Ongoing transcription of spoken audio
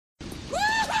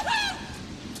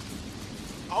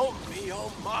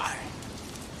oh my!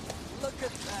 Look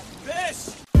at that fish!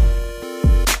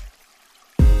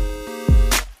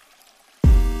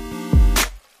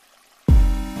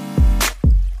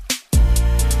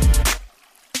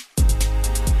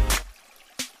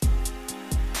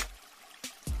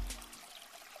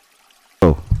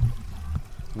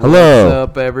 Hello. What's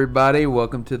up, everybody?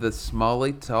 Welcome to the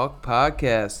Smalley Talk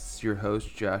Podcast. It's your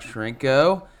host, Josh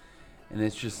Renko. And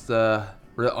it's just,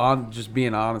 just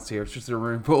being honest here, it's just a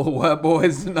room full of wet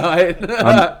boys tonight.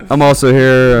 I'm also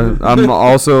here. I'm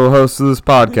also a host of this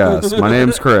podcast. My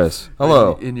name's Chris.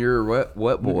 Hello. And you're a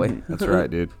wet boy. That's right,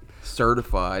 dude.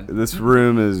 Certified. This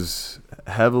room is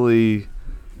heavily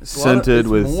scented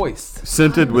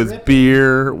with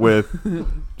beer, with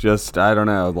just, I don't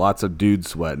know, lots of dude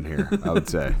sweat in here, I would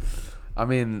say. I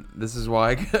mean, this is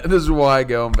why I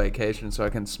go on vacation, so I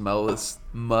can smell this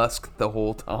musk the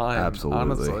whole time. Absolutely.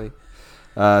 Honestly.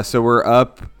 So we're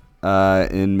up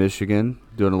in Michigan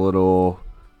doing a little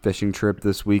fishing trip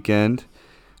this weekend.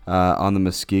 On the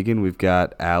Muskegon, we've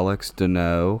got Alex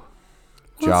Deneau,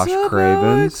 Josh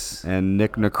Cravens, and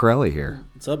Nick Necrelli here.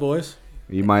 What's up, boys?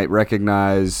 You might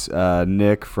recognize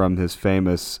Nick from his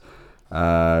famous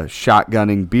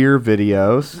shotgunning beer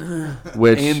videos,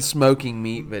 and smoking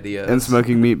meat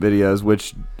videos.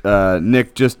 Which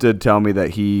Nick just did tell me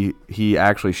that he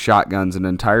actually shotguns an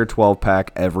entire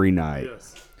 12-pack every night. Yes.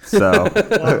 So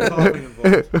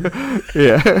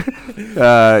yeah.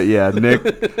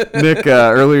 Nick.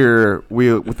 Earlier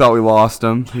we thought we lost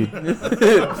him. We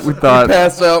thought he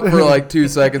passed out for like 2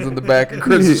 seconds in the back of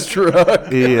Chris's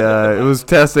truck. He was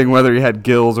testing whether he had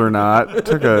gills or not.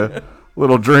 Took a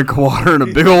little drink of water and a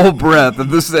big old breath at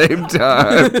the same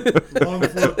time. Long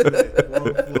flip.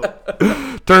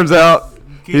 Turns out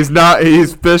he's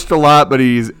fished a lot, but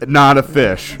he's not a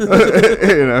fish.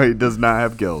 He does not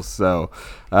have gills. So,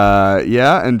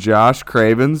 and Josh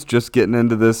Cravens just getting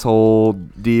into this whole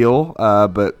deal,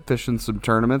 but fishing some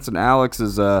tournaments. And Alex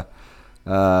is, I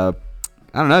don't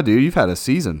know, dude, you've had a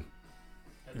season.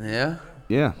 Yeah.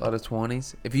 Yeah. A lot of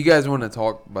 20s. If you guys want to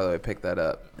talk, by the way, pick that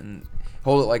up and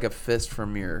hold it like a fist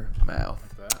from your mouth.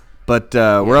 But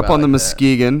we're up on the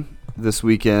Muskegon this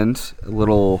weekend. A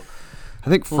little, I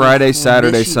think Friday,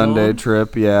 Saturday, Sunday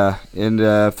trip. Yeah.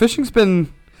 And fishing's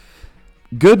been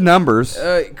good numbers.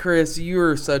 Chris,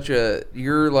 you're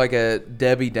like a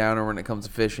Debbie Downer when it comes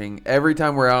to fishing. Every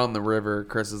time we're out on the river,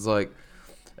 Chris is like,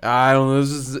 I don't know,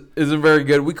 this isn't very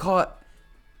good. We caught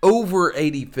over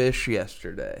 80 fish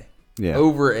yesterday. Yeah.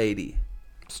 Over 80.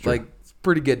 It's like, it's a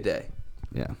pretty good day.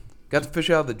 Yeah. Got to fish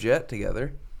out of the jet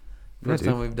together. First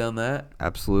time we've done that.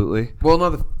 Absolutely.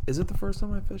 Well, is it the first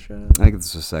time I fished out? I think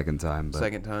it's the second time. But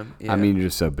second time. Yeah. I mean, you're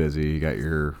just so busy. You got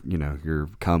your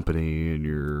company and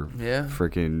your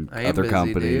freaking other busy,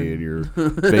 company dude. and your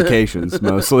vacations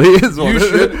mostly.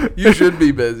 You should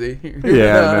be busy.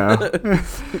 Yeah, I know.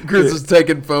 Chris is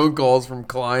taking phone calls from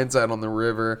clients out on the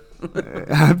river.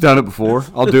 I've done it before.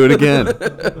 I'll do it again.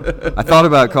 I thought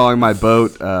about calling my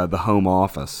boat the home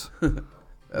office.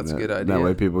 That's a good idea. That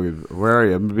way people could, where are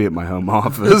you? I'm going to be at my home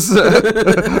office.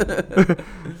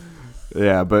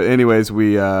 Yeah, but anyways,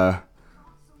 I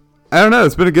don't know.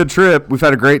 It's been a good trip. We've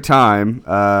had a great time.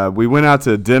 We went out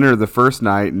to dinner the first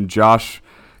night, and Josh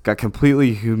got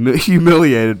completely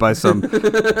humiliated by some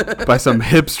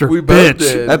hipster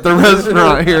bitch at the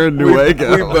restaurant here in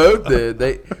Newaygo. We both did.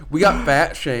 We got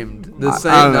fat shamed the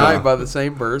same night by the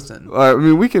same person. I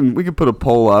mean, we can put a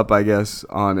poll up, I guess,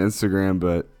 on Instagram,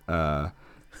 but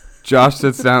Josh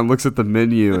sits down and looks at the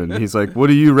menu, and he's like, "What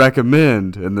do you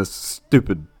recommend?" And this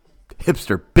stupid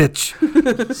hipster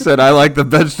bitch said, "I like the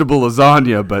vegetable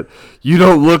lasagna, but you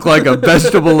don't look like a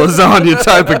vegetable lasagna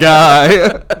type of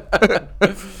guy."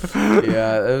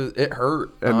 Yeah, it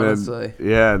hurt, and honestly.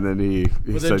 And then he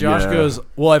But said, then Josh yeah. goes,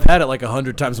 "Well, I've had it like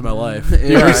 100 times in my life." Did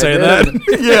Yeah, you say that?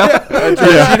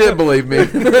 Yeah. She didn't believe me.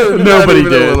 Nobody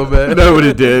did. A little bit.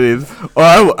 Nobody did.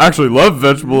 I actually love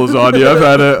vegetable lasagna. I've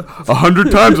had it 100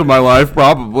 times in my life,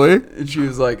 probably. And she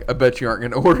was like, "I bet you aren't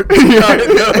going to order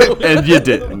it." And you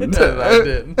didn't. And I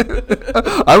didn't.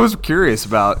 I was curious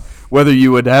about whether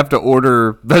you would have to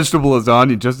order vegetable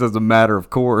lasagna just as a matter of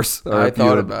course. I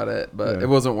thought about it, but it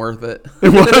wasn't worth it.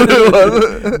 It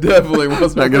wasn't. Definitely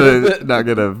wasn't worth it. Not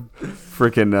gonna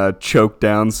freaking choke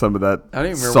down some of that. I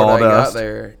don't even remember sawdust. what I got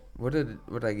there. What did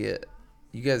I get?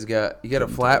 You got a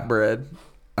flatbread.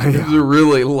 It was a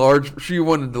really large. She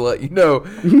wanted to let you know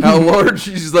how large.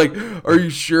 She's like, "Are you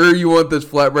sure you want this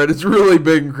flatbread? It's really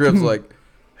big." And Crib's like,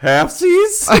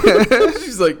 "Halfsies?"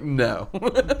 She's like, "No."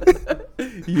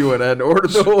 You went ahead and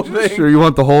ordered the whole thing. Sure, you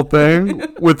want the whole thing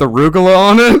with arugula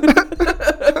on it?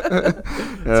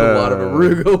 It's a lot of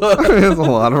arugula. It's a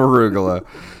lot of arugula.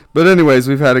 But anyways,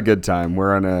 we've had a good time.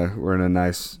 We're in a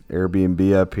nice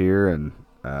Airbnb up here, and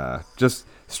just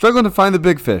struggling to find the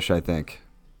big fish. I think.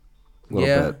 A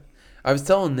little bit. I was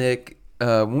telling Nick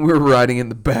when we were riding in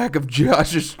the back of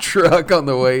Josh's truck on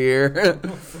the way here,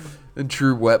 in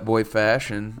true wet boy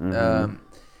fashion. Mm-hmm.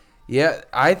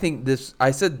 I think this.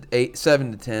 I said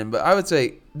 7 to 10, but I would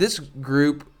say this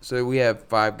group. So we have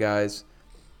 5 guys.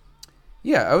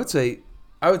 Yeah, I would say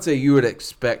you would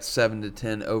expect 7 to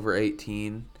 10 over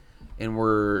 18,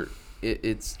 and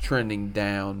it's trending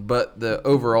down, but the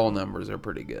overall numbers are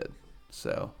pretty good.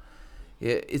 So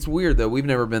it's weird though. We've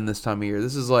never been this time of year.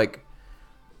 This is like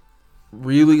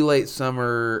really late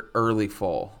summer, early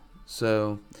fall.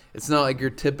 So it's not like your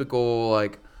typical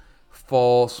like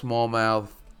fall smallmouth,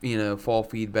 fall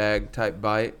feed bag type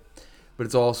bite, but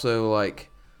it's also like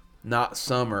not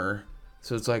summer.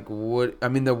 So it's like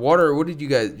the water. What did you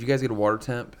guys get a water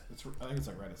temp? I think it's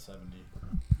like right at 70.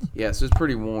 Yeah, so it's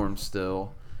pretty warm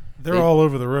still. They're all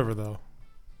over the river though.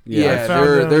 Yeah,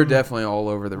 they're definitely all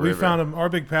over the river. We found them. Our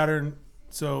big pattern.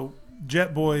 So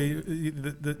Jet Boy,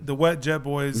 the wet Jet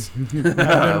Boys have been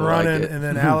running, and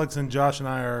then Alex and Josh and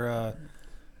I are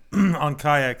on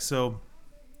kayaks. So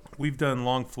we've done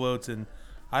long floats, and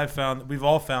we've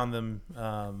all found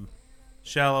them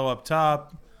shallow up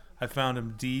top. I found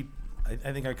them deep.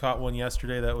 I think I caught one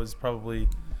yesterday that was probably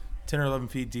 10 or 11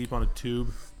 feet deep on a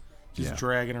tube, just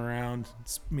dragging around.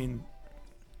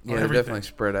 They're definitely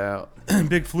spread out.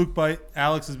 Big fluke bite.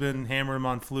 Alex has been hammering them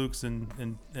on flukes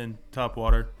and top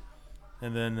water.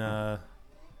 And then, I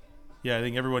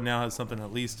think everyone now has something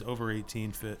at least over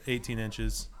 18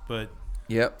 inches. But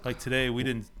like today,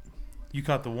 you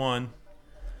caught the one,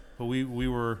 but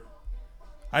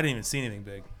I didn't even see anything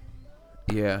big.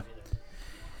 Yeah.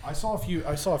 I saw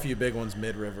a few big ones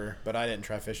mid-river, but I didn't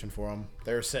try fishing for them.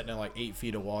 They were sitting in like 8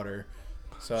 feet of water.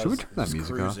 So Should we turn that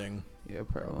music cruising. off? Yeah,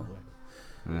 probably.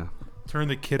 Yeah. Turn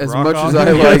the Kid As Rock much off. as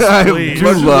I like, I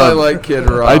like Kid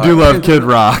Rock, I do love Kid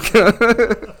Rock.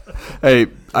 Hey,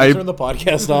 Turn the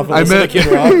podcast off and I listen meant to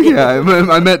Kid Rock.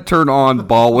 I meant turn on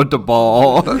ball with the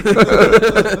ball. Trying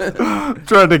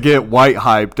to get white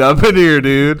hyped up in here,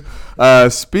 dude.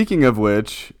 Speaking of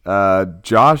which,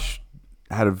 Josh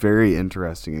had a very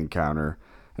interesting encounter,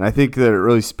 and I think that it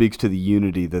really speaks to the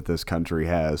unity that this country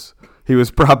has. He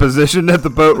was propositioned at the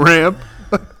boat ramp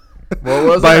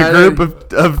by a group of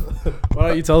Why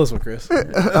don't you tell this one, Chris?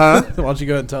 Why don't you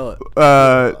go ahead and tell it?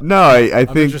 No, I I'm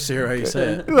think interested to hear how you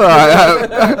say it. you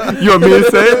want me to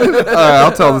say it? All right,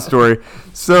 I'll tell the story.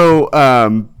 So,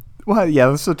 well, yeah,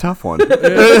 that's a tough one.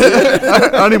 I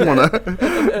don't even want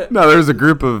to. No, there's a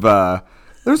group of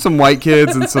there's some white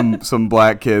kids and some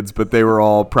black kids, but they were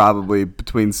all probably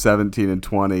between 17 and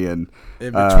 20, and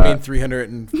In between 300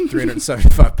 and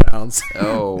 375 pounds.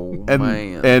 Oh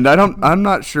man! And I'm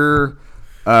not sure.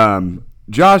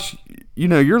 Josh,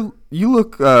 you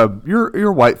look you're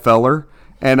a white feller,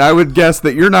 and I would guess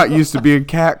that you're not used to being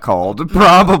catcalled,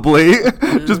 probably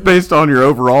just based on your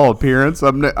overall appearance.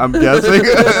 I'm guessing.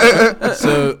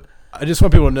 So I just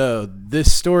want people to know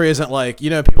this story isn't like,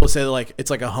 people say that like it's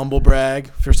like a humble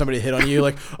brag for somebody to hit on you,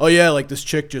 like, oh yeah, like this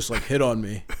chick just like hit on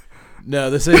me.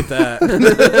 No, this ain't that.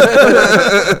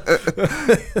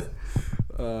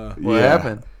 What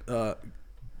happened?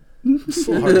 It's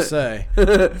a little hard to say.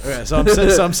 Okay, so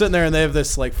I'm sitting there, and they have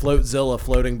this like Floatzilla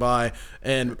floating by.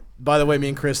 And by the way, me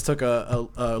and Chris took a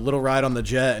little ride on the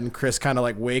jet, and Chris kind of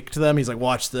like waked them. He's like,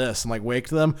 "Watch this," and like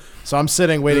waked them. So I'm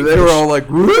sitting waiting. They were all like,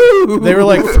 "Woo!" They were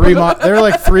like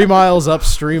 3 miles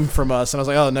upstream from us, and I was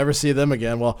like, "Oh, I'll never see them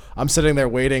again." Well, I'm sitting there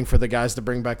waiting for the guys to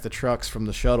bring back the trucks from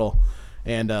the shuttle,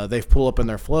 and they pull up in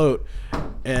their float,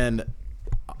 and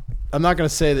I'm not going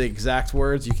to say the exact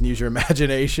words. You can use your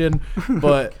imagination,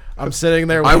 but I'm sitting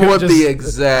there. I want the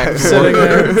exact sitting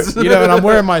words. there, and I'm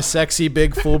wearing my sexy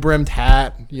big full brimmed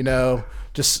hat,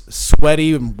 just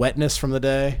sweaty and wetness from the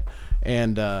day.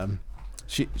 And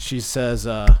she says,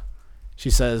 well,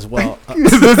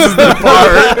 This is the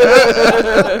part.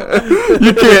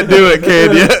 You can't do it,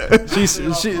 can you?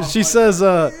 She says,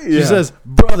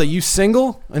 brother, you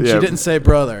single? And she didn't say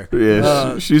brother.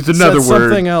 Yeah, she's another word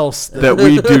something else that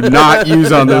we do not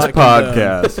use on this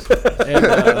podcast. And,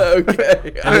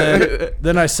 Okay. and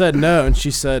then I said no, and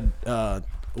she said,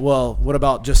 well, what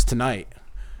about just tonight?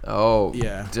 Oh,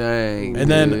 Yeah. dang. And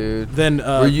dude. then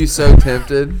Were you so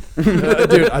tempted?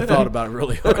 dude, I thought about it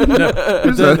really hard. No,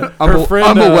 but then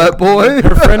I'm a wet boy.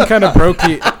 Her friend kind of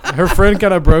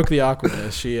broke the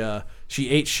awkwardness. She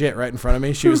ate shit right in front of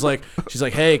me. She's like,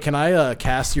 hey, can I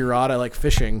cast your rod? I like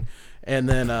fishing. And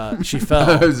then she fell.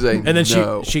 I was like, and then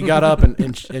no. she got up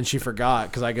and she forgot,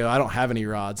 because I go, I don't have any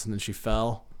rods. And then she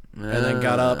fell and then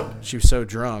got up. She was so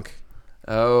drunk.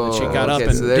 Oh, She got up okay,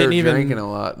 and so they didn't were even drinking a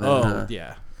lot. Then, Oh huh?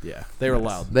 yeah, they were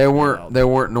loud. They loud.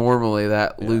 weren't normally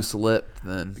that loose-lipped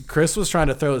then. Chris was trying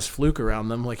to throw his fluke around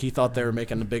them, like he thought they were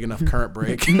making a big enough current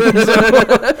break.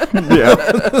 Yeah.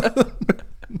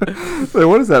 So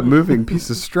what is that moving piece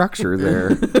of structure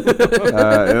there?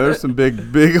 There's some big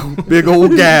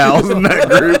old gals in that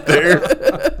group there.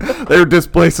 They were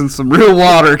displacing some real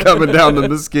water coming down the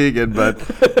Muskegon, but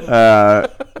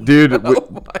dude,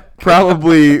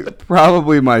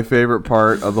 probably my favorite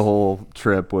part of the whole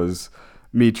trip was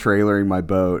me trailering my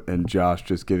boat and Josh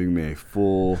just giving me a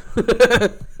full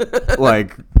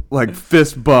like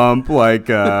fist bump, like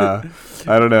I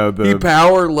don't know. He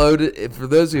power loaded. For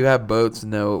those who have boats,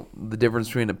 know the difference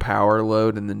between a power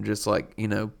load and then just like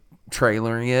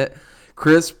trailering it.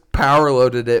 Chris power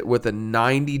loaded it with a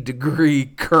 90-degree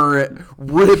current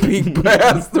ripping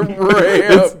past the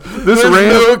ramp. There's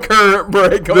no current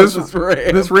break on this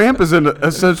ramp. This ramp is in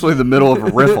essentially the middle of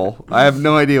a riffle. I have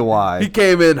no idea why. He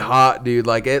came in hot, dude.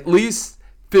 Like at least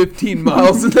 15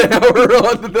 miles an hour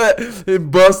onto that and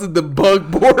busted the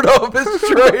bug board off his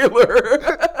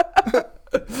trailer.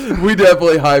 We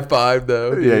definitely high-fived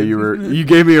though. Yeah, you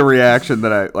gave me a reaction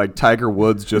that I like Tiger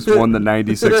Woods just won the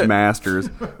 96 Masters.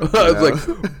 I was like,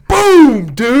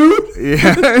 boom, dude.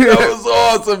 Yeah. That was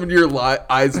awesome. And your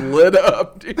eyes lit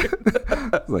up, dude.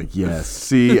 Like, yes,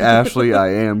 see, Ashley, I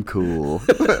am cool.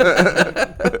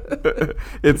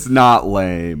 It's not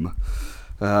lame.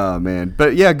 Oh man,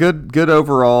 but yeah, good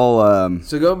overall.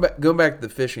 So going back to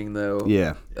the fishing though.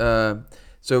 Yeah.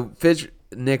 So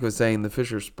Nick was saying the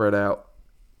fish are spread out.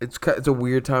 It's a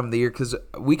weird time of the year because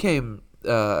we came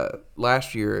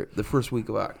last year the first week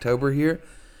of October here,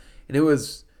 and it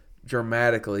was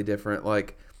dramatically different.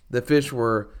 Like the fish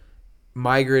were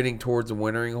migrating towards the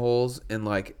wintering holes, and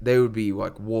like they would be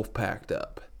like wolf packed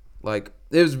up. Like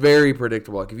it was very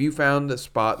predictable. Like if you found a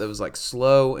spot that was like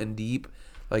slow and deep,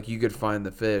 like you could find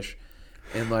the fish.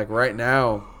 And like right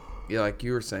now, yeah, like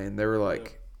you were saying, they were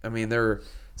like, I mean, there were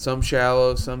some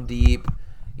shallow, some deep.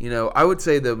 I would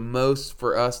say the most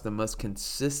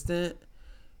consistent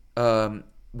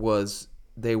was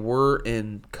they were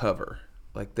in cover.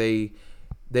 Like they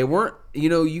weren't,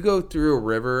 you go through a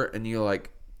river and you're like,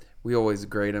 we always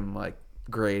grade them like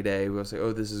grade A. We'll say,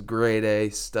 oh, this is grade A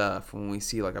stuff when we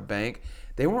see like a bank.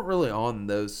 They weren't really on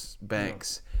those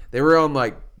banks. No. They were on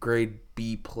like grade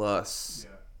B plus.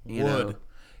 Yeah. Wood.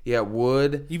 Yeah,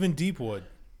 wood. Even deep wood.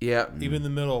 Yeah. Even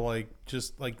the middle, like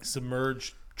just like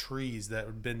submerged trees that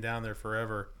had been down there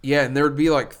forever. Yeah, and there would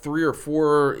be like 3 or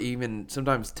 4, even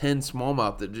sometimes 10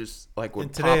 smallmouth that just like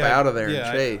would pop out of there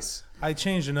and chase. I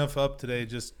changed enough up today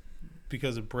just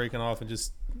because of breaking off and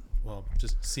just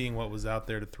seeing what was out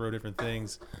there to throw different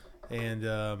things. And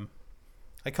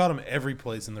I caught them every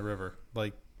place in the river,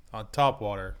 like on top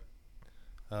water,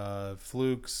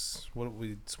 flukes,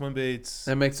 swim baits.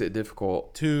 That makes it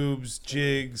difficult. Tubes,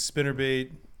 jigs,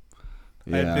 spinnerbait.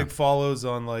 Yeah. I had big follows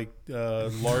on like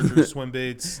larger swim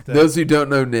baits. Those who don't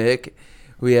know Nick,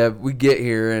 we get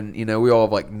here and we all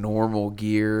have like normal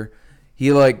gear.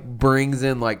 He like brings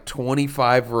in like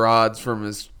 25 rods from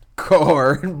his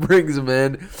car and brings them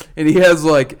in, and he has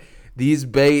like these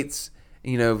baits.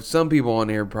 Some people on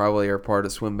here probably are part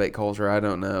of swim bait culture. I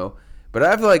don't know, but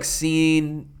I've like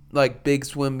seen like big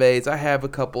swim baits. I have a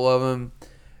couple of them.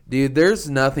 Dude, there's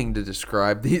nothing to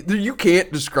describe. You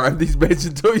can't describe these baits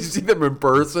until you see them in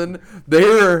person.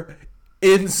 They're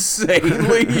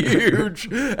insanely huge.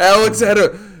 Alex had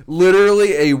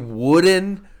literally a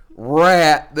wooden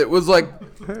rat that was like,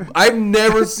 I've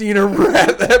never seen a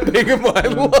rat that big in my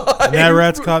life. And that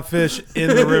rat's caught fish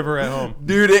in the river at home.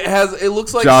 Dude, it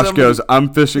looks like Josh goes,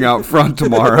 I'm fishing out front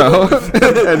tomorrow.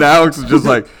 And Alex is just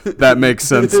like, that makes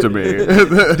sense to me.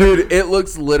 Dude, it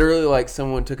looks literally like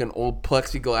someone took an old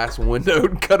plexiglass window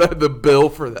and cut out the bill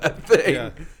for that thing. Yeah.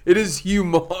 It is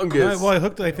humongous. I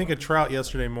hooked, I think, a trout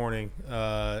yesterday morning.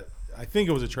 I think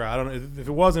it was a trout. I don't know. If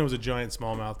it wasn't, it was a giant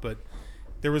smallmouth, but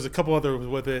there was a couple others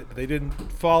with it. They didn't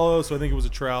follow, so I think it was a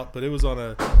trout. But it was on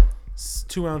a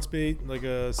 2-ounce bait, like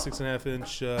a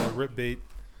 6.5-inch rip bait.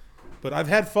 But I've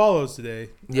had follows today.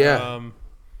 Yeah. On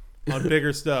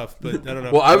bigger stuff, but I don't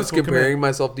know. Well, I was comparing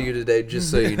myself to you today, just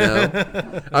so you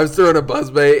know. I was throwing a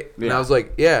buzzbait, and I was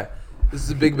like, yeah, this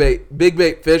is a big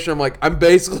bait fish. I'm like, I'm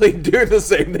basically doing the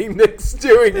same thing Nick's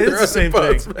doing. It's the same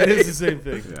thing. It is the same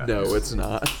thing. Yeah. No, it's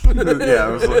not. Yeah,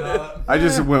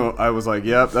 I was like,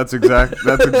 yep, that's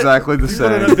exactly the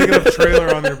same. Put a big enough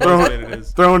trailer on their buzzbait. It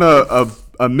is throwing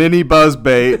a mini buzz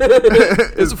bait.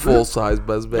 It's a full size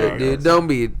buzz bait, dude. Don't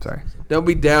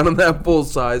be down on that full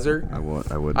sizer. I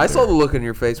wouldn't. I saw the look on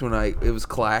your face when it was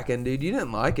clacking, dude. You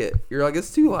didn't like it. You're like,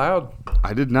 it's too loud.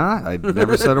 I did not. I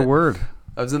never said a word.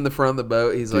 I was in the front of the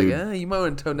boat. He's Dude. like, you might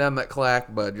want to tone down that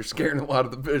clack, bud. You're scaring a lot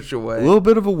of the fish away. A little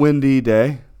bit of a windy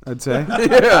day, I'd say.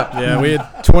 Yeah. Yeah, we had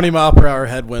 20-mile-per-hour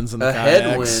headwinds in the A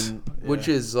kayaks. headwind, which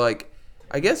is like,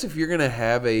 I guess if you're going to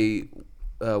have a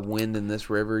wind in this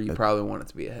river, you probably want it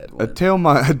to be a A headwind.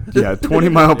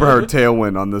 20-mile-per-hour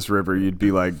tailwind on this river, you'd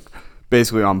be like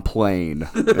basically on plane.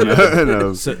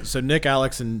 So Nick,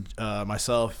 Alex, and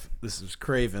myself, this is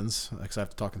Cravens, because I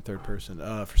have to talk in third person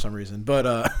for some reason.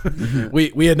 But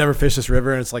we had never fished this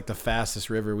river, and it's like the fastest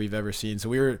river we've ever seen. So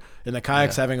we were in the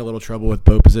kayaks having a little trouble with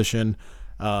boat position.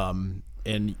 And,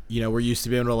 we're used to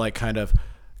being able to like kind of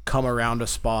come around a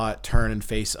spot, turn and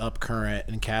face up current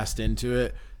and cast into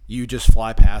it. You just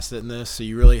fly past it in this. So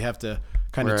you really have to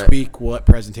kind of tweak what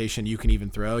presentation you can even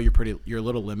throw. You're a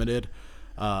little limited.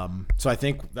 So I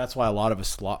think that's why a lot of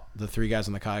us, the three guys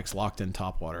on the kayaks, locked in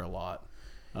topwater a lot.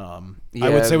 I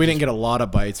would say we didn't get a lot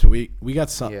of bites, but we got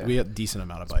some. Yeah. We got a decent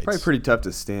amount of bites. Probably pretty tough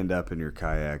to stand up in your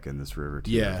kayak in this river,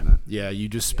 too, Yeah, isn't it? yeah. You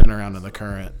just spin around in the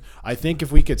current. I think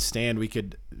if we could stand, we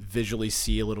could visually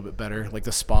see a little bit better, like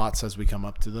the spots as we come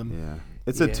up to them. Yeah.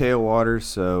 It's a tailwater,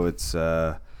 so it's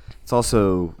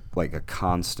also like a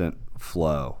constant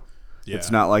flow. Yeah.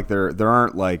 It's not like there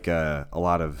aren't like a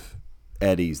lot of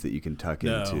eddies that you can tuck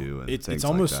into. And It's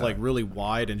almost like really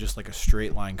wide and just like a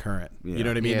straight line current. Yeah. You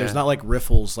know what I mean? Yeah. There's not like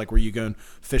riffles like where you go and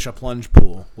fish a plunge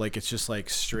pool. Like it's just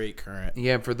like straight current.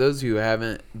 Yeah, for those who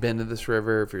haven't been to this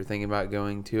river, if you're thinking about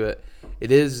going to it,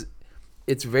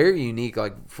 it's very unique.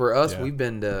 Like for us, we've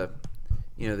been to,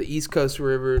 the East Coast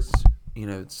rivers,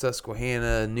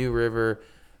 Susquehanna, New River,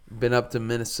 been up to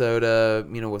Minnesota,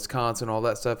 Wisconsin, all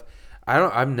that stuff.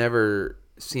 I've never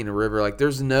seen a river like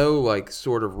there's no like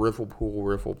sort of riffle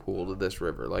pool to this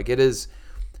river. Like it is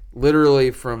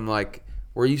literally from like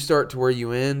where you start to where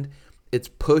you end, it's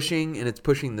pushing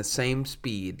the same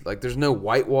speed. Like there's no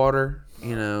white water,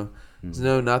 there's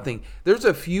no nothing. There's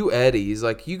a few eddies.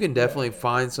 Like you can definitely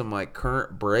find some like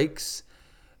current breaks.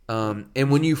 And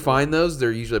when you find those,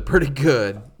 they're usually pretty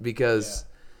good because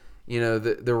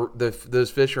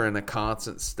those fish are in a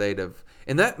constant state of,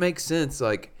 and that makes sense.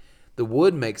 Like the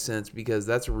wood makes sense because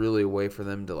that's really a way for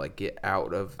them to like get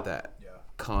out of that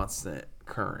constant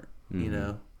current,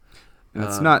 And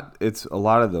it's a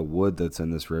lot of the wood that's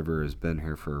in this river has been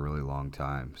here for a really long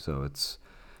time. So it's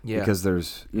because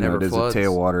there's, it is floods. a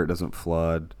tailwater, it doesn't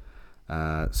flood.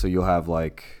 So you'll have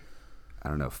like, I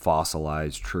don't know,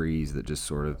 fossilized trees that just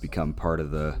sort of become part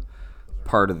of the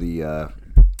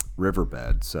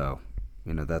riverbed. So,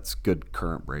 that's good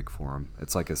current break for them.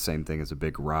 It's like the same thing as a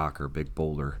big rock or a big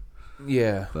boulder.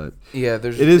 Yeah, But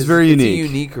it is very unique. It's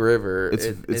a unique river. It's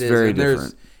It is. very And there's-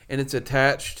 different. and it's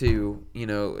attached to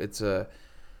it's a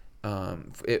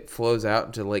it flows out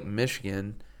into Lake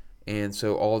Michigan, and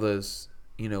so all those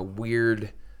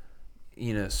weird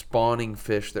spawning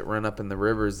fish that run up in the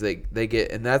rivers they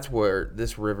get, and that's where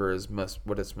this river is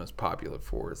what it's most popular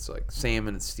for. It's like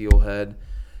salmon and steelhead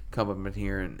come up in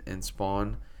here and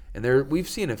spawn, and we've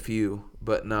seen a few,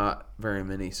 but not very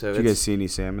many. So Did you guys see any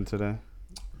salmon today?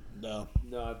 No.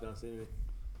 No, I've not seen it.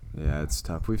 Yeah, it's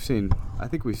tough. I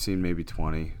think we've seen maybe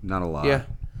 20, not a lot. Yeah.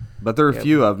 But there are a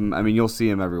few of them. I mean, you'll see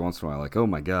them every once in a while. Like, oh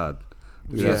my God,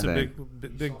 look at That's that a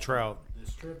thing. big trout.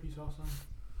 This trip you saw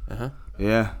some?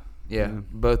 Yeah, Yeah,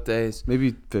 both days.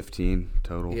 maybe 15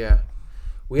 total. Yeah,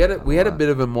 we had a lot. bit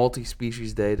of a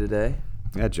multi-species day today.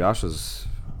 Yeah, Josh was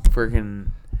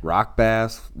Freaking, rock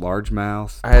bass,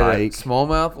 largemouth, I had a pike.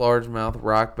 smallmouth, largemouth,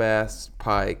 rock bass,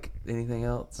 pike. Anything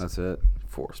else? That's it.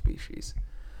 4 species.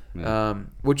 Yeah.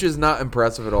 Which is not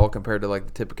impressive at all compared to like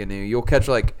the Tippecanoe. You'll catch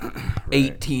like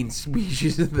 18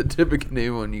 species of the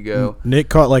Tippecanoe when you go. Nick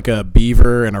caught like a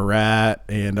beaver and a rat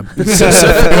and a few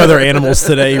other animals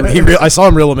today. I saw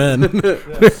him reel them in.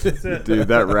 That's it. Dude,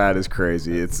 that rat is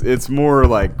crazy. It's more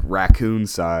like raccoon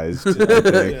sized. I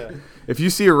think. Yeah. If you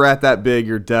see a rat that big,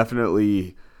 you're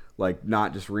definitely like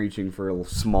not just reaching for a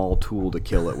small tool to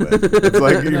kill it with. It's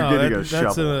like you're getting a that's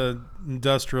shovel. an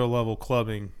industrial level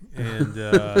clubbing, and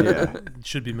Yeah. it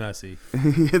should be messy.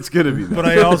 It's gonna be. But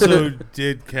I also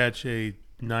did catch a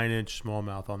 9-inch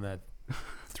smallmouth on that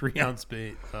 3-ounce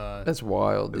bait That's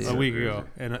wild, dude. a week ago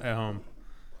and at home.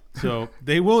 So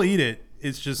they will eat it.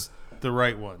 It's just the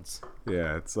right ones.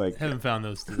 Yeah, it's like Haven't found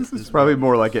those. it's probably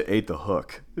more like it ate the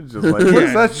hook. It's just like,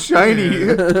 what's that shiny?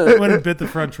 It went and bit the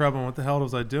front treble. What the hell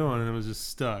was I doing? And it was just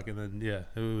stuck. And then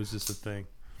it was just a thing.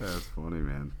 That's funny,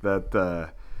 man.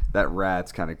 That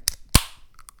rat's kind of.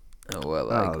 Oh, I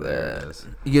like there it that. is.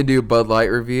 You gonna do a Bud Light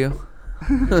review?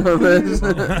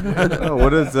 Oh,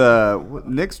 what is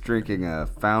Nick's drinking a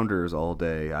Founders All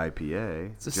Day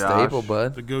IPA. It's a Josh staple,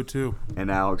 bud. The go-to.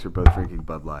 and Alex are both drinking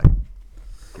Bud Light.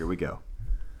 Here we go.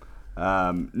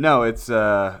 No, it's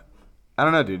I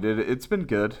don't know, dude. It's been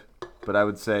good, but I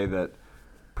would say that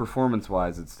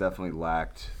performance-wise, it's definitely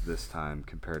lacked this time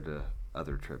compared to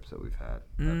other trips that we've had.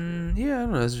 Yeah, I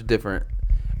don't know. It's different.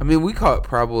 I mean, we caught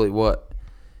probably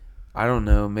I don't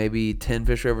know, maybe 10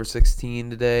 fish over 16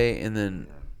 today, and then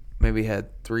maybe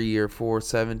had 3 or 4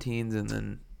 17s, and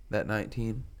then that 19.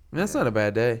 I mean, that's not a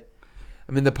bad day.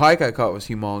 I mean, the pike I caught was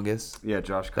humongous. Yeah,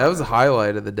 Josh caught that was the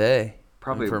highlight of the day.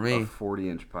 Probably for me. A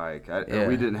 40-inch pike. And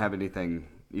we didn't have anything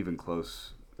even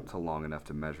close to long enough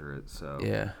to measure it. So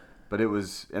yeah. But it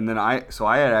was, and then I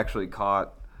had actually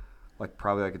caught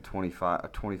probably a 25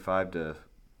 to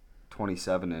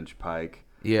 27-inch pike.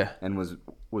 Yeah. And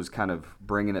was kind of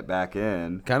bringing it back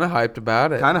in. Kind of hyped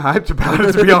about it.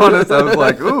 To be honest. I was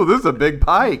like, ooh, this is a big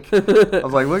pike. I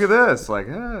was like, look at this. Like,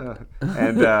 yeah.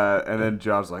 And then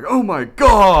John's like, oh my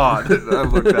God. And I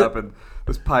looked up, and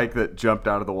this pike that jumped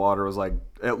out of the water was like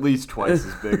at least twice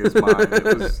as big as mine.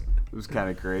 It was kind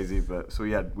of crazy, but so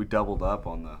we doubled up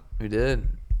on the. We did.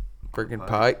 Freaking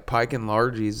pike and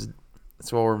largies.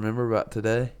 That's what I'll remember about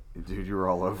today. Dude, you were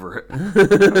all over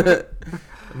it.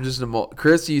 I'm just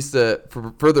Chris used to,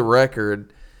 for the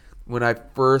record, when I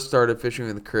first started fishing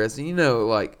with Chris, and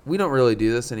we don't really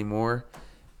do this anymore,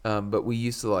 but we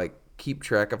used to keep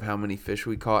track of how many fish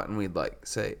we caught, and we'd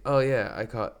say, oh yeah, I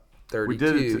caught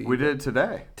 32. We did it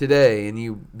today. Today, and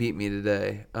you beat me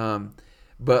today.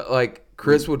 But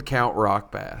Chris would count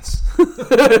rock bass.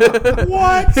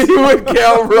 What? He would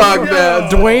count rock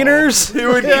bass. Dwainers? He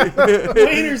would.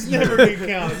 Dwainers never get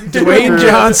counted. Dwayne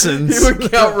Johnson's. He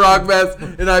would count rock bass,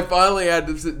 and I finally had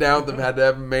to sit down with him, had to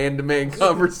have a man-to-man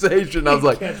conversation. I was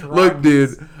like, look,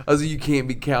 dude, you can't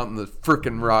be counting the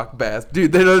freaking rock bass.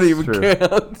 Dude, they don't even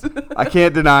count. I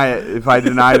can't deny it. If I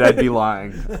denied it, I'd be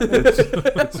lying.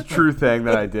 It's a true thing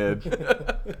that I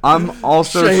did. I'm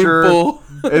also Shameful. sure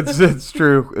it's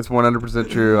true. It's 100%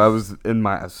 true. I was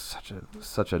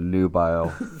such a nubile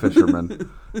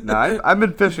fisherman. No, I've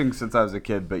been fishing since I was a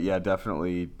kid, but yeah,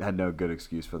 definitely had no good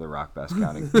excuse for the rock bass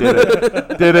counting.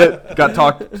 Did it. Got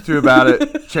talked to about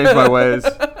it. Changed my ways.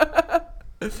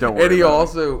 Don't worry. And he about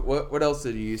also, what else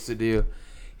did he used to do?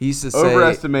 He used to say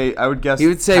overestimate. I would guess he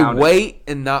would say poundage. weight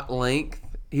and not length.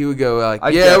 He would go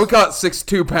we guess. caught 6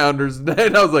 2-pounders today.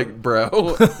 And I was like, bro,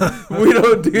 we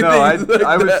don't do No, things like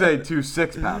I would that. say 2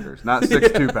 6-pounders, not 6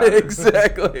 2-pounders.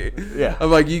 Exactly. Yeah. I'm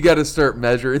like, you got to start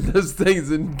measuring those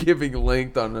things and giving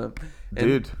length on them. And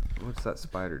Dude, what's that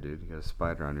spider, dude? You got a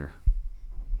spider on your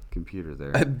computer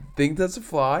there. I think that's a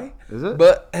fly. Is it?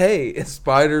 But hey,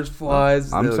 spiders,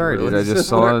 flies. I'm they sorry, look dude. I really just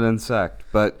similar. saw an insect.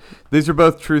 But these are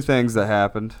both true things that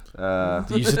happened.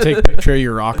 You used to take a picture of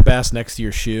your rock bass next to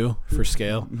your shoe for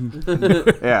scale.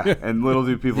 Yeah, and little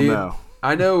do people Dude, know.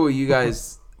 I know you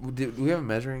guys. Do we have a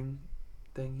measuring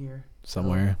thing here?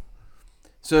 Somewhere.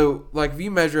 So, if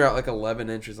you measure out 11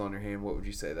 inches on your hand, what would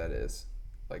you say that is?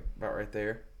 About right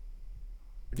there?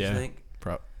 What do you think?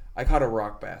 I caught a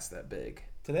rock bass that big.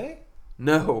 Today?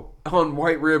 No, on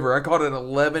White River. I caught an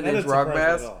 11-inch rock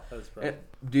bass. And,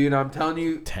 dude, I'm telling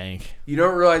you, Tank. you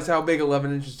don't realize how big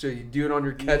 11 inches is. You do it on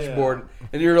your catch board,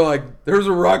 and you're like, there's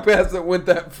a rock bass that went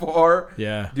that far.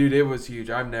 Yeah. Dude, it was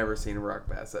huge. I've never seen a rock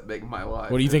bass that big in my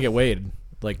life. What do you think it weighed?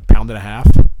 Pound and a half?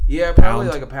 Yeah, probably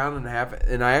Pound? a pound and a half.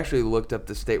 And I actually looked up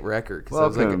the state record. I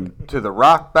was Welcome to the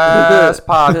Rock Bass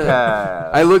Podcast.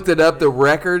 I looked it up. The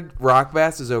record rock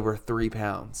bass is over 3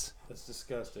 pounds. that's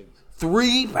disgusting.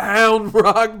 3-pound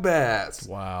rock bass.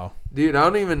 Wow. Dude, I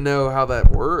don't even know how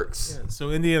that works. Yeah, so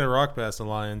Indiana Rock Bass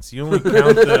Alliance, you only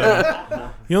count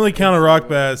a rock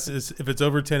bass if it's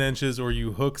over 10 inches or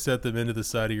you hook set them into the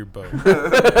side of your boat.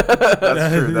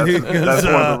 That's true. That's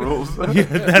one of the rules. Yeah,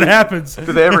 that happens. Did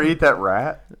they ever eat that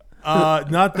rat?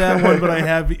 Not that one, but I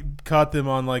have caught them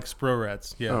on Spro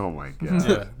Rats. Yeah. Oh my god.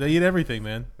 Yeah, they eat everything,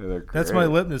 man. They're That's great. my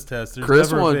litmus test.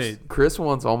 There's never a bait. Chris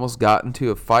once almost got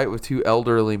into a fight with 2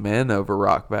 elderly men over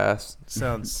rock bass.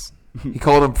 Sounds. He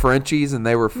called them Frenchies, and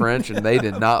they were French, and they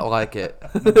did not like it.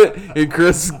 And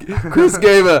Chris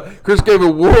gave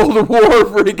a World War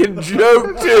freaking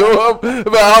joke to him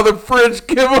about how the French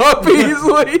give up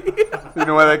easily. You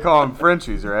know why they call them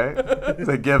Frenchies, right?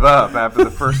 They give up after the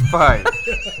first fight.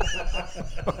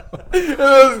 And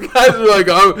those guys are like,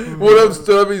 one of them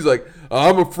stood up, he's like,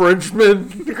 I'm a Frenchman.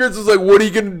 Chris was like, what are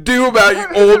you going to do about it,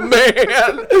 you old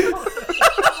man?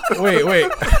 Wait.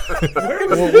 It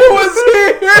was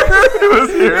here. It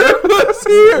was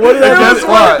here. What did I guess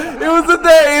what? It was at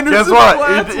that Anderson Guess what?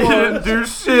 Flats He one. didn't do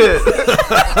shit.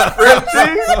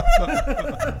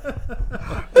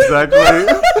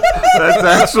 That's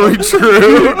actually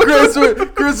true.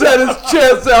 Chris had his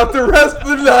chest out the rest of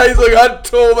the night. He's like, I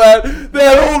told that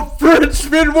old French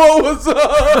Frenchman, what was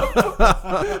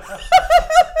up?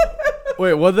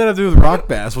 Wait, what did that have to do with rock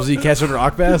bass? Was he catching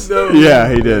rock bass? No.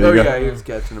 Yeah, he did. Oh, He got- yeah, he was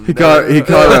catching them. He caught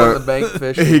on a the bank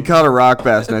fish. he caught a rock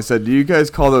bass, and I said, "Do you guys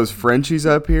call those Frenchies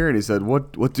up here?" And he said,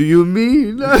 "What do you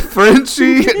mean,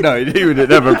 Frenchie?" No, he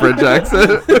didn't have a French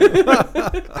accent.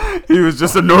 He was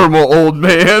just a normal old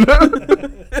man.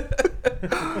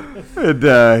 And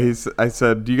I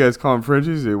said, "Do you guys call them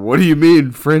Frenchies?" He said, "What do you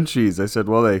mean Frenchies?" I said,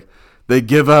 "Well, they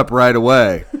give up right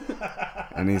away."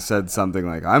 And he said something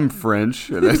like, "I'm French."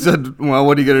 And I said, "Well,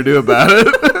 what are you going to do about it?"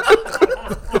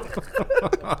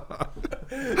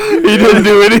 He didn't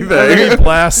do And then he anything.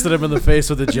 blasted him in the face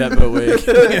with a jet boat wake.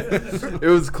 It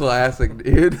was classic,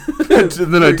 dude. And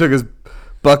then I took his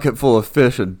bucket full of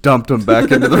fish and dumped them back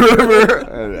into the river.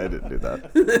 I didn't do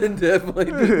that. Definitely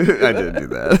did. I didn't do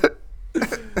that.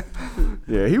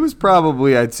 Yeah, he was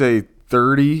probably, I'd say,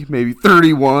 30, maybe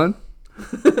 31.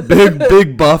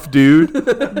 Big buff dude.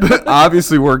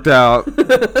 Obviously worked out.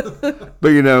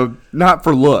 But, not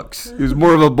for looks. He was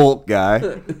more of a bulk guy.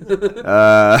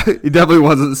 He definitely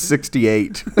wasn't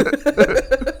 68.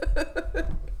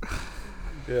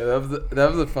 Yeah, that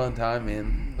was a fun time,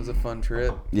 man. It was a fun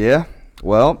trip. Yeah.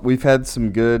 Well, we've had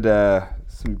some good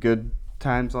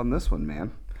times on this one,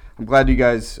 man. I'm glad we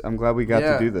got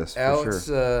to do this, for Alex,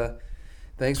 sure.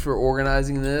 thanks for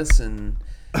organizing this, and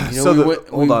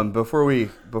Hold on, before we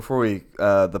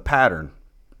the pattern,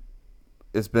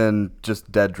 it's been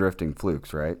just dead drifting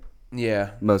flukes, right?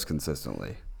 Yeah, Most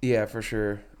consistently. yeah, for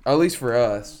sure. At least for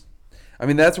us. I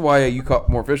mean, that's why you caught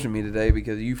more fish than me today,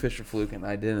 because you fished a fluke and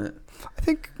I didn't. I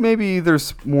think maybe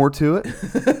there's more to it,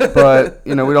 but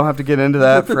we don't have to get into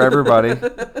that for everybody.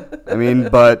 I mean,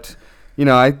 but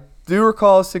I do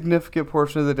recall a significant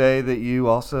portion of the day that you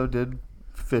also did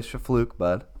fish a fluke,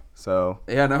 bud. So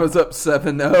Yeah, and I was up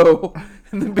 7-0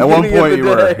 in the beginning at one of point the you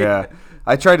were, day. yeah.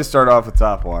 I tried to start off with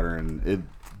top water, and it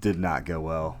did not go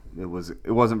well. It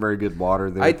wasn't very good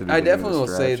water there. I at the beginning definitely of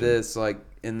the will say stretch. this,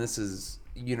 and this is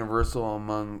universal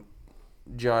among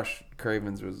Josh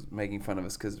Cravens was making fun of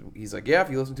us because he's like, yeah, if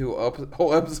you listen to a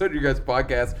whole episode of your guys'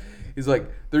 podcast, he's like,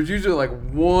 there's usually like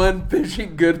one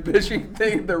good fishing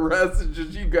thing. The rest is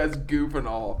just you guys goofing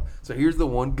off. So here's the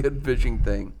one good fishing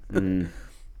thing.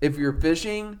 If you're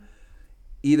fishing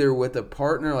either with a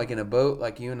partner, like in a boat,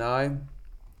 like you and I,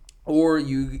 or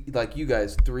you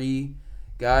guys, 3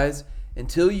 guys,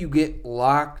 until you get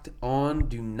locked on,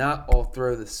 do not all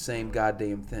throw the same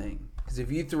goddamn thing. Because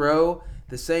if you throw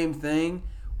the same thing,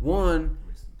 you're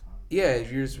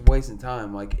just wasting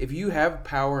time. Like, if you have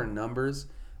power in numbers,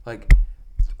 like,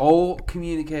 all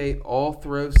communicate, all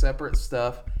throw separate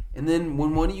stuff, and then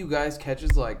when one of you guys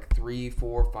catches like 3,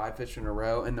 4, 5 fish in a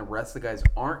row, and the rest of the guys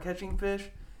aren't catching fish,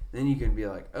 then you can be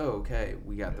like, oh, okay,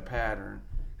 we got the pattern.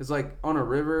 Because, like, on a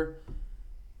river,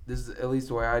 this is at least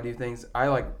the way I do things. I,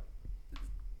 like,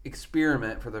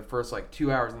 experiment for the first,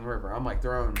 2 hours in the river. I'm,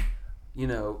 throwing,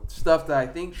 stuff that I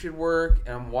think should work,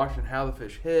 and I'm watching how the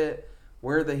fish hit,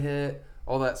 where they hit,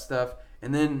 all that stuff.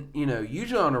 And then,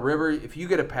 usually on a river, if you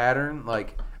get a pattern,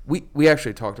 we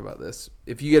actually talked about this.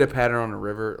 If you get a pattern on a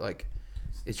river,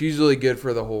 it's usually good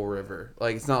for the whole river.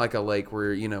 It's not like a lake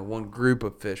where, one group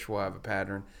of fish will have a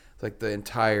pattern. It's like the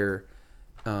entire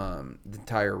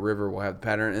river will have the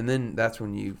pattern. And then that's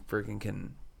when you freaking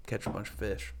can catch a bunch of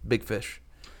fish, big fish.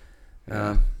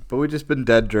 Yeah. But we just been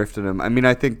dead drifting them. I mean,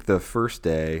 I think the first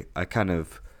day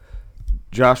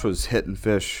Josh was hitting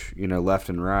fish, left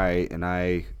and right, and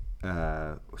I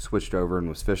switched over and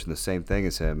was fishing the same thing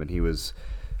as him, and he was,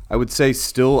 I would say,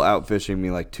 still out fishing me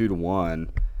 2-1,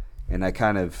 and I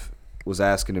kind of was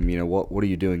asking him, what are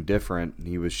you doing different? And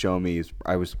he was showing me.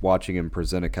 I was watching him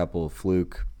present a couple of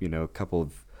fluke, a couple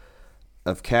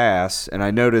of casts, and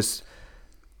I noticed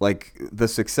the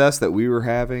success that we were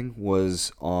having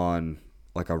was on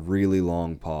a really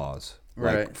long pause,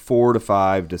 Right. 4 to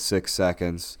 5 to 6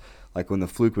 seconds, when the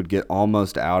fluke would get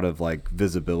almost out of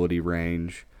visibility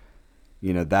range.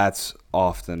 That's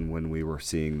often when we were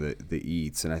seeing the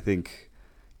eats. And I think,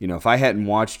 if I hadn't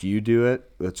watched you do it,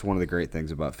 that's one of the great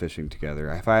things about fishing together.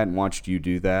 If I hadn't watched you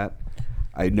do that,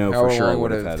 I know How for sure long it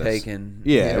would have would it have had taken?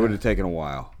 Yeah, it would have taken a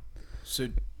while. So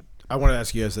I want to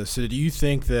ask you guys this. So do you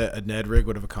think that a Ned rig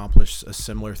would have accomplished a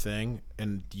similar thing,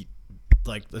 and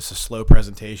this is a slow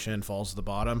presentation, falls to the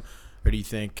bottom, or do you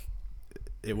think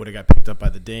it would have got picked up by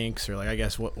the dinks, or I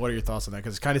guess what are your thoughts on that?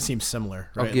 Because it kind of seems similar,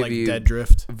 right? I'll give you dead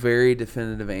drift. Very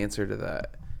definitive answer to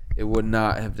that. It would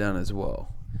not have done as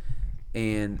well.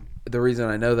 And the reason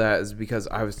I know that is because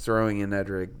I was throwing in Ned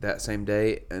rig that same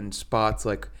day, and spots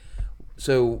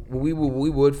so we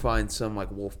would find some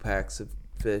wolf packs of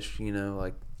fish,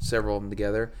 several of them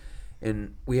together,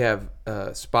 and we have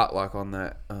a spot lock on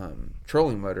that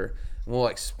trolling motor. And we'll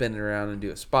like spin it around and do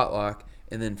a spot lock,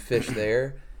 and then fish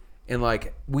there. And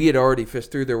like we had already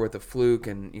fished through there with a fluke,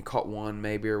 and you caught one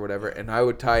maybe or whatever. And I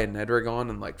would tie a Ned rig on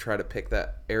and like try to pick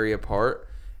that area apart,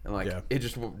 and like it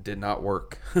just did not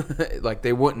work. Like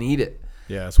they wouldn't eat it.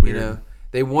 Yeah, it's weird. You know,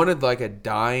 they wanted like a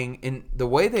dying, and the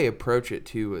way they approach it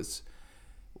too is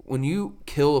when you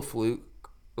kill a fluke,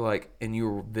 like, and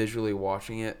you're visually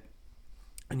watching it,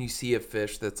 and you see a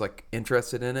fish that's like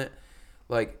interested in it,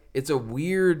 like it's a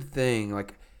weird thing.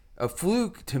 Like a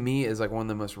fluke to me is like one of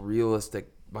the most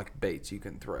realistic like baits you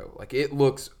can throw. Like it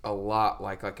looks a lot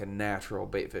like a natural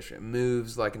bait fish. It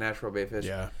moves like a natural bait fish.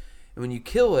 Yeah. And when you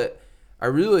kill it, I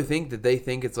really think that they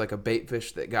think it's like a bait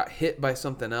fish that got hit by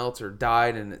something else or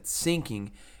died and it's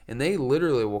sinking, and they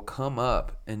literally will come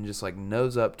up and just like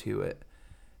nose up to it,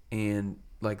 and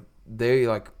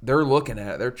they're looking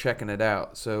at it, they're checking it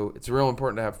out. So it's real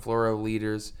important to have fluoro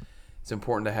leaders. It's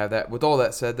important to have that. With all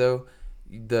that said, though,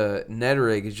 the Ned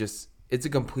rig is just, it's a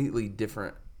completely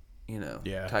different,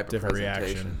 type of different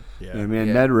presentation. reaction. Yeah,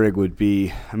 man, Ned rig would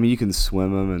be, I mean, you can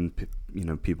swim them,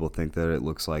 and people think that it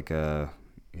looks like a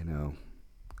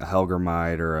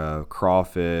hellgrammite or a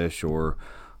crawfish, or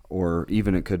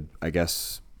even it could, I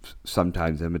guess,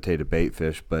 sometimes imitate a bait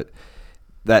fish, but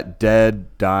that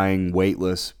dead, dying,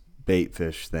 weightless bait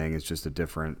fish thing is just a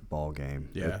different ball game.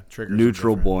 Yeah, triggers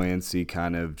neutral buoyancy,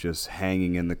 kind of just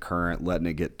hanging in the current, letting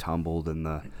it get tumbled in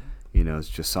the, it's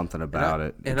just something about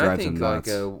it. And I think like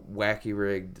a wacky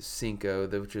rigged Cinco,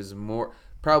 which is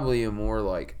probably a more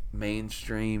like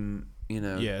mainstream, type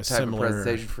of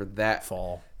presentation for that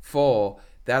fall.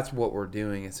 That's what we're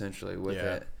doing essentially with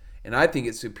it. And I think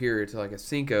it's superior to like a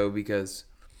Cinco because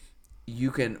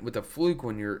you can, with a fluke,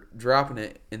 when you're dropping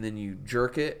it and then you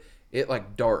jerk it, it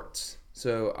like darts.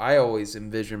 So I always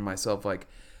envision myself like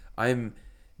I'm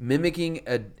mimicking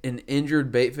an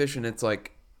injured bait fish, and it's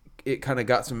like it kind of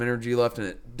got some energy left and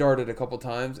it darted a couple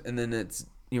times, and then it's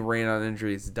ran out of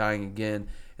injury, it's dying again.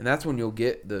 And that's when you'll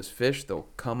get those fish, they'll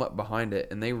come up behind it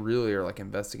and they really are like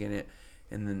investigating it.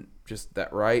 And then just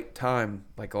that right time,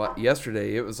 like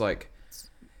yesterday, it was like,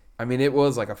 I mean, it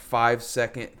was like a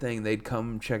 5-second thing. They'd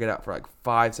come check it out for like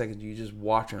 5 seconds. You just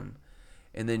watch them,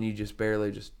 and then you just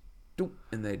barely just,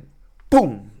 and they,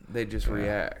 boom, they just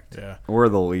react. Yeah. Or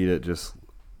they'll eat it just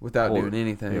without doing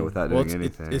anything. Yeah, without doing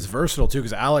anything. It's versatile too,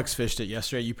 because Alex fished it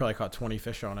yesterday. You probably caught 20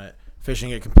 fish on it,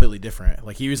 fishing it completely different.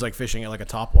 Like he was like fishing it like a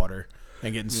topwater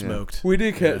and getting smoked. We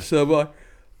did catch some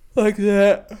like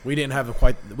that. We didn't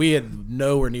have we had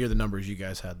nowhere near the numbers you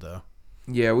guys had though.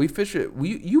 Yeah, we fish it.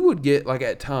 You would get, like,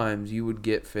 at times you would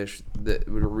get fish that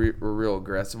were real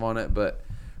aggressive on it, but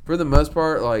for the most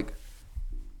part, like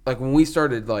when we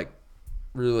started like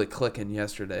really clicking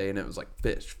yesterday, and it was like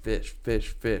fish,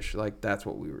 like that's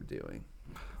what we were doing.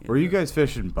 Were you guys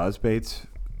fishing buzz baits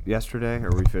yesterday, or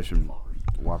were we fishing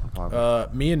whopper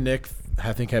plopper? Me and Nick,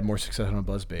 I think, had more success on a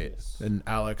buzzbait, and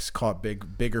Alex caught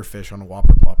bigger fish on a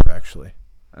whopper plopper actually.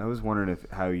 I was wondering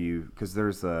because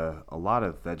there's a lot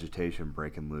of vegetation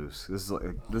breaking loose. This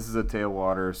is a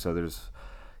tailwater, so there's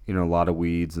a lot of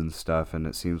weeds and stuff, and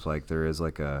it seems like there is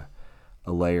like a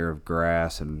layer of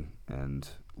grass and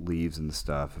leaves and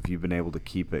stuff. Have you been able to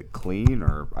keep it clean,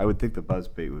 or I would think the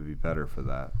buzzbait would be better for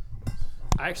that.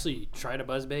 I actually tried a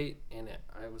buzzbait, and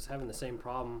I was having the same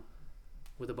problem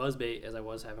with a buzzbait as I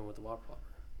was having with the whopper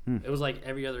plopper. It was like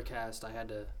every other cast I had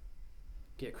to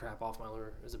get crap off my lure.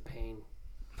 It was a pain.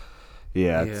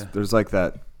 Yeah. There's like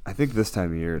that. I think this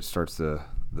time of year it starts the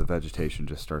vegetation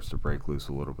just starts to break loose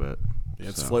a little bit. Yeah,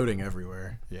 it's floating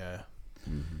everywhere. Yeah.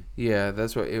 Mm-hmm. Yeah,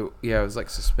 that's what it was like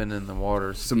suspended in the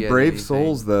water. So some brave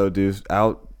souls though do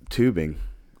out tubing.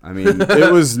 I mean,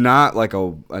 it was not like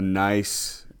a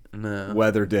nice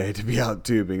weather day to be out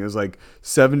tubing. It was like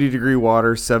 70-degree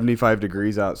water, 75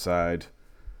 degrees outside.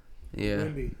 Yeah.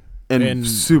 Windy. And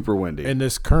super windy. And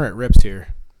this current rips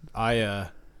here. I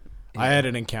had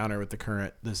an encounter with the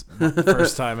current this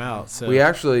first time out. So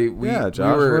Josh, I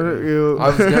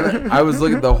was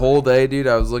looking the whole day, dude.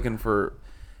 I was looking for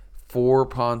 4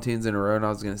 pontoons in a row, and I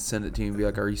was gonna send it to you and be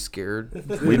like, "Are you scared?"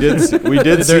 We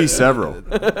did see several.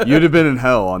 You'd have been in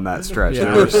hell on that stretch. Yeah.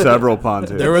 There were several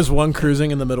pontoons. There was one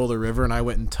cruising in the middle of the river, and I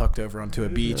went and tucked over onto a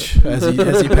beach as he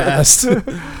passed.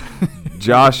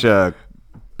 Josh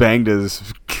banged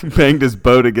his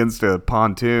boat against a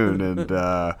pontoon and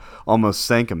almost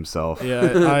sank himself. Yeah,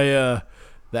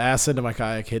 the ass end of my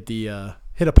kayak hit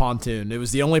a pontoon. It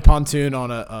was the only pontoon on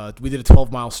we did a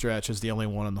 12-mile stretch. It was the only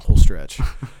one on the whole stretch.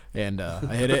 And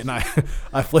I hit it, and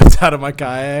I flipped out of my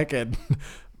kayak, and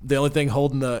the only thing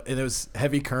holding and it was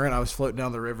heavy current. I was floating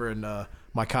down the river, and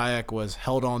my kayak was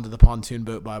held onto the pontoon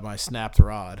boat by my snapped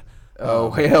rod.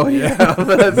 Oh, hell yeah.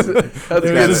 That's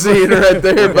good scene right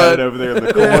there, Got it bud. over there in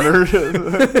the corner.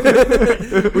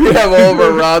 We have all of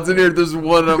our rods in here. There's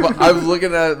one of them. I was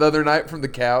looking at it the other night from the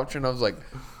couch, and I was like,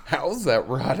 how's that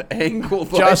rod angled?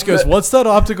 Josh like goes, that? "What's that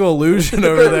optical illusion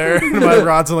over there?" And my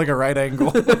rod's in like a right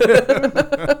angle.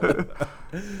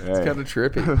 It's kind of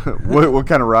trippy. what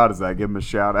kind of rod is that? Give him a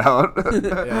shout out.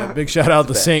 Yeah, big shout out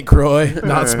to St. Croix,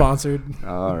 not sponsored.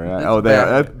 All right. Oh,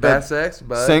 that Bass X,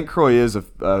 bud. St. Croix is a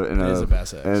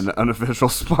Bass X. an unofficial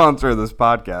sponsor of this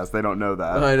podcast. They don't know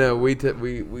that. I know. We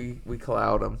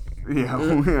cloud them. Yeah,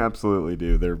 we absolutely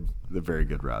do. They're very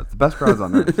good rods. The best rods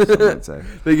on earth, some might say.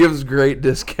 They give us great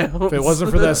discounts. If it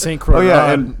wasn't for that St. Croix Oh yeah,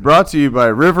 rod, and brought to you by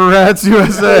River Rats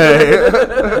USA.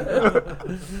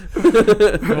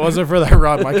 if it wasn't for that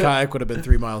rod, my kayak would have been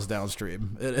 3 miles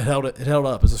downstream. It held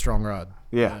up as a strong rod.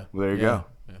 Yeah, well, there you go.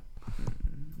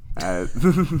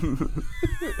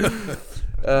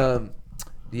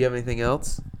 Do you have anything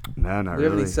else? No, not Do we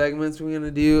have really. any segments we're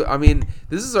gonna do? I mean,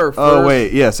 this is our first. Oh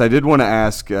wait, yes, I did want to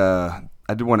ask.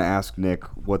 Nick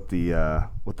what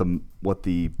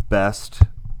the best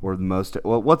or the most.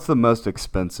 Well, what's the most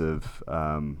expensive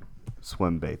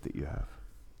swim bait that you have?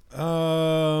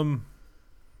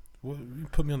 What, you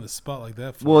put me on the spot like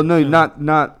that. Well, no,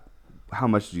 not how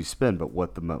much did you spend, but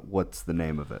what's the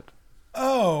name of it?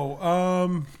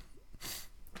 Oh,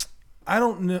 I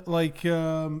don't know. Like,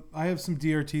 I have some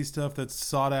DRT stuff that's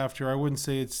sought after. I wouldn't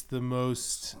say it's the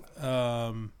most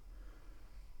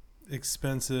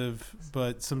expensive,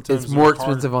 but sometimes It's more they're hard.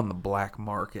 expensive on the black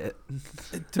market.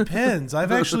 It depends.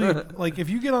 I've actually like if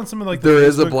you get on something like There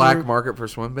is a Facebook black group- market for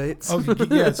swim baits. Oh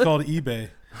yeah, it's called eBay.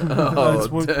 Oh, it's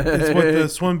what dang. the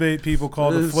swim bait people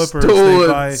call the flippers. Stolen, They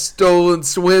buy, stolen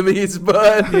swimmies,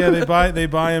 bud. yeah, they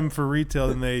buy them for retail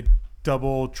and they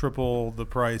double, triple the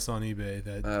price on eBay.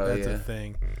 That's a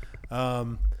thing.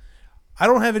 I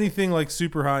don't have anything like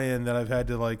super high end that I've had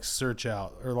to like search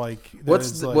out or like.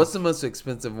 What's the most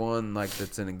expensive one like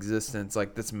that's in existence,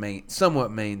 like that's somewhat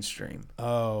mainstream?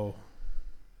 Oh,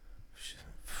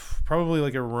 probably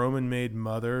like a Roman made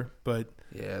mother, but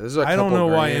Yeah, there's a I don't couple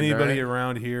know why grand, anybody right?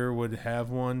 around here would have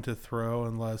one to throw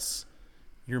unless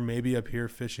you're maybe up here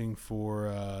fishing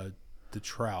for the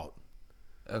trout.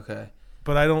 Okay,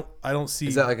 But I don't see.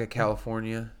 is that like a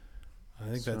California? I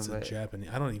think that's a swim bait? Japanese.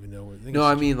 I don't even know where. No,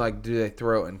 I mean like, do they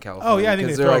throw it in California? Oh yeah, I think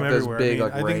they 'Cause throw they're them like those everywhere. big,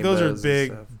 I like think those are rainbows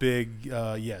and big,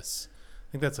 stuff. Yes,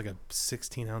 I think that's like a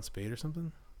 16-ounce bait or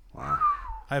something. Wow.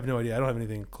 I have no idea. I don't have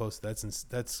anything close.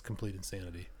 That's complete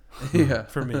insanity Yeah,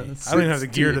 for me. I don't even have the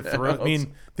gear to throw. I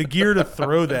mean, the gear to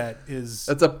throw that is.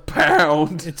 that's a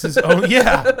pound. It's his own.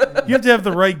 Yeah, you have to have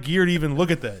the right gear to even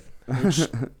look at that. Which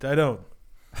I don't.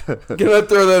 Can I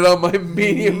throw that on my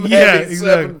medium Yeah, heavy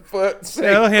exactly. 7 foot?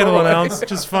 Yeah, I'll handle an ounce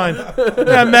just fine.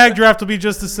 Yeah, mag draft will be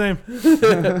just the same.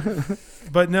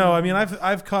 But no, I mean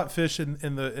I've caught fish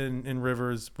in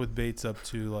rivers with baits up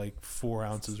to like 4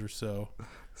 ounces or so.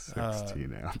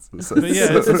 16 ounces. But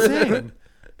yeah, it's insane.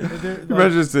 They're, like,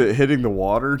 Imagine just it hitting the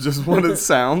water, just what it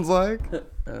sounds like. Oh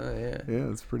yeah,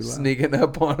 Yeah, it's pretty loud. sneaking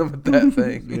up on them with that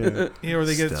thing. Yeah. yeah, or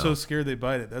they get so Stuff. scared they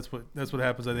bite it. That's what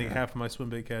happens. I think half of my swim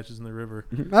bait catches in the river.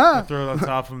 I Ah! throw it on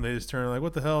top of them. They just turn like,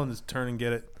 what the hell, and just turn and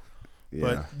get it. Yeah.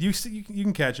 But you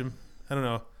can catch them. I don't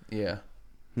know. Yeah.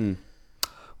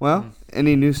 Well,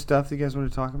 any new stuff that you guys want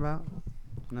to talk about?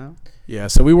 No? Yeah,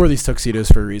 so we wore these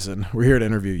tuxedos for a reason. We're here to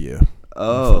interview you.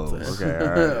 Oh, Flip this. okay.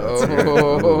 All right. Let's hear it.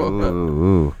 Oh.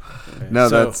 Ooh. No,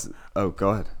 So- that's. Oh, go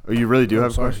ahead. Oh, you really do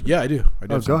have a Sorry. question? Yeah, I do. I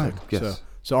do Oh, have go something. ahead. Yes.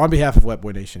 So on behalf of Wet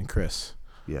Boy Nation, Chris,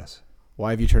 Yes. why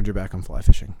have you turned your back on fly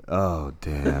fishing? Oh,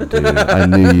 damn, dude. I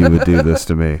knew you would do this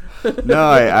to me. No,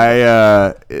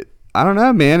 I don't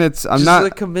know, man. I'm Just not. a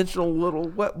conventional little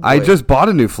wet boy. I just bought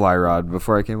a new fly rod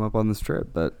before I came up on this trip,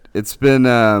 but it's been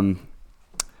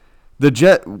the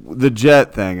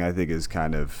jet thing. I think is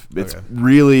kind of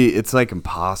it's like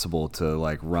impossible to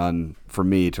like run for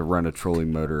me to run a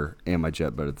trolling motor and my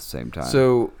jet boat at the same time.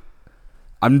 So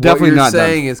I'm definitely what you're not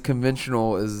saying done. is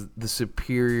conventional is the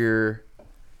superior.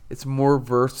 It's more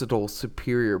versatile,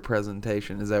 superior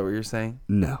presentation. Is that what you're saying?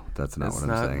 No, that's not It's what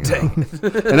not? I'm saying. Dang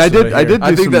it. And I did do I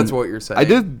think some, that's what you're saying. I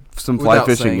did some fly Without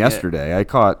fishing saying it. yesterday. I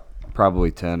caught probably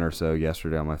 10 or so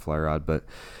yesterday on my fly rod, but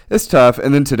it's tough.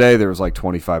 And then today there was like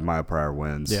 25 mile per hour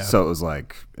winds, Yeah. so it was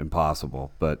like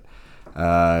impossible. But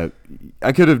I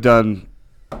could have done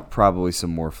probably some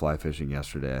more fly fishing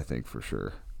yesterday, I think, for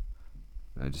sure.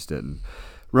 I just didn't.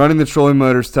 Running the trolling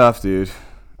motor's tough, dude.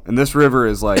 And this river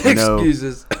is like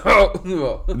Excuses.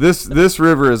 this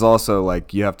river is also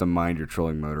like you have to mind your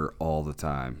trolling motor all the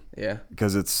time Yeah.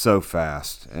 because it's so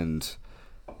fast and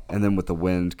and then with the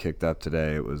wind kicked up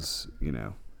today, it was,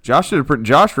 Josh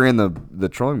ran the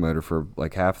trolling motor for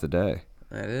like half the day.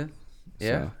 I did.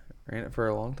 Yeah. So. Ran it for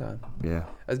a long time. Yeah.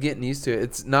 I was getting used to it.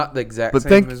 It's not the exact But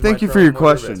same as thank my you for your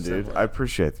trolling motor, question, but dude. similar. I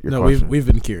appreciate your No, question. we've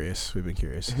been curious.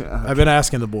 I've been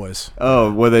asking the boys.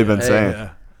 Oh, what they've been Hey, saying. Yeah.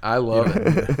 I love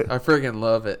it. I freaking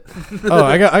love it. Oh,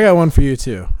 I got one for you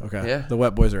too. Okay. Yeah. The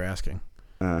wet boys are asking.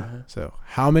 Uh, So,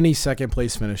 how many second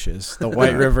place finishes the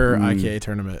White River IKA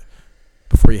tournament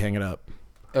before you hang it up,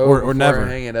 Oh, or before I never?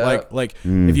 hang it up. Like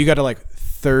if you got to like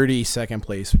 30 second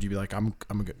place, would you be like, I'm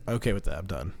okay with that? I'm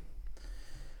done.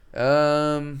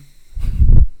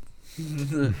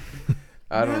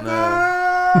 I don't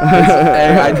know.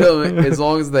 Hey, I tell them, as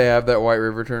long as they have that White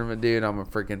River tournament, dude, I'm a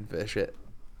freaking fish it.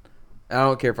 I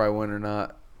don't care if I win or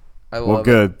not. I love well,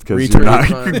 good, it. because It's you're really not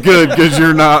fun. good because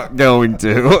you're not going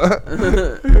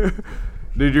to.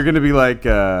 Dude, you're gonna be like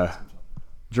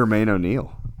Jermaine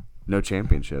O'Neal, no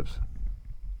championships.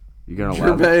 You're gonna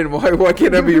allow Jermaine, why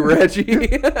can't I be Reggie?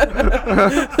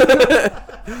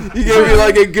 You gotta be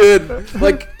like a good,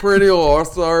 like perennial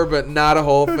all-star, but not a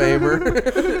Hall of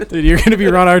Famer. Dude, you're gonna be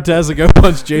Ron Artest and go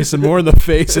punch Jason Moore in the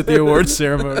face at the awards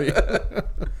ceremony.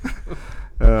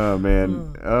 Oh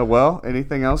man. Well,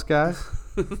 anything else, guys?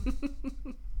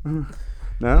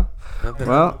 No. Nothing.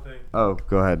 Well. Oh,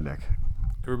 go ahead, Nick.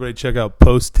 Everybody check out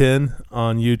Post 10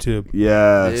 on YouTube.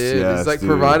 Yes. Dude, yes. it's like dude.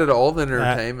 provided all the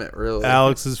entertainment, really.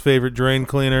 Alex's favorite drain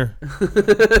cleaner.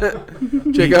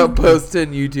 Check out Post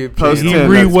 10 YouTube Post He channel.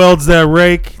 10, that's- re-welds that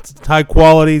rake. It's high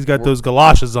quality. He's got those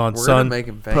galoshes on, We're gonna son. make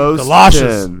him famous. Post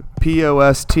Galoshes. 10,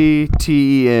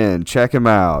 POSTTEN. Check him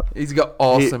out. He's got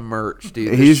awesome merch,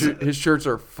 dude. he's- His shirts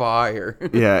are fire.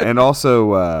 Yeah, and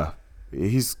also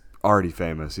he's already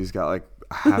famous. He's got like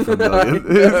 500,000.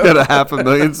 He's got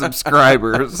 500,000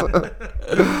 subscribers.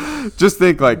 Just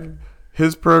think, like,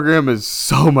 his program is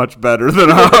so much better than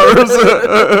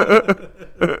ours.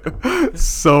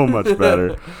 So much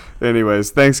better.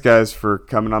 Anyways, thanks guys for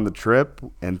coming on the trip,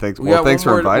 and thanks We got thanks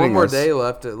for inviting one more us. day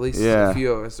left. At least Yeah. a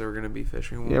few of us are going to be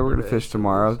fishing. Yeah, we're gonna fish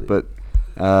tomorrow, but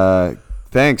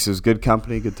thanks. It was good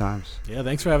company, good times. Yeah,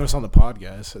 thanks for having us on the pod,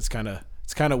 guys. It's kind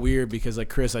of weird because, like,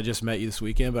 Chris, I just met you this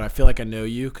weekend, but I feel like I know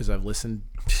you because I've listened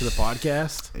to the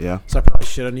podcast. Yeah. So I probably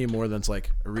shit on you more than it's like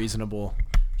a reasonable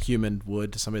human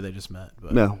would to somebody they just met.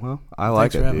 But No, well, I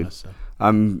like thanks for it, having dude. us. So. I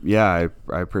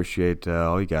appreciate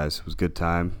all you guys. It was a good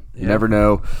time. You Yeah. never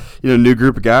know, new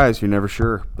group of guys. You're never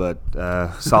sure, but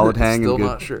solid hang Still and good.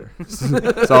 not sure.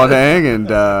 Solid hang, and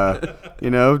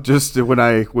just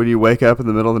when you wake up in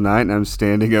the middle of the night and I'm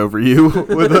standing over you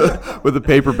with a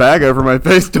paper bag over my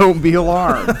face, don't be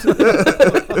alarmed.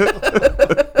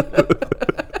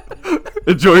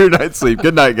 Enjoy your night's sleep.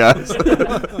 Good night, guys.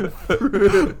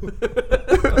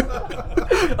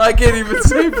 I can't even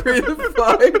say free the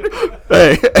fire.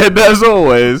 Hey, and as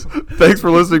always, thanks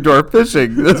for listening to our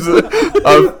fishing. This is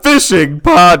a fishing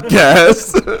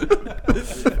podcast.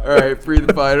 All right, free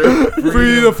the fighter.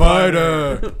 Free the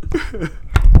fighter.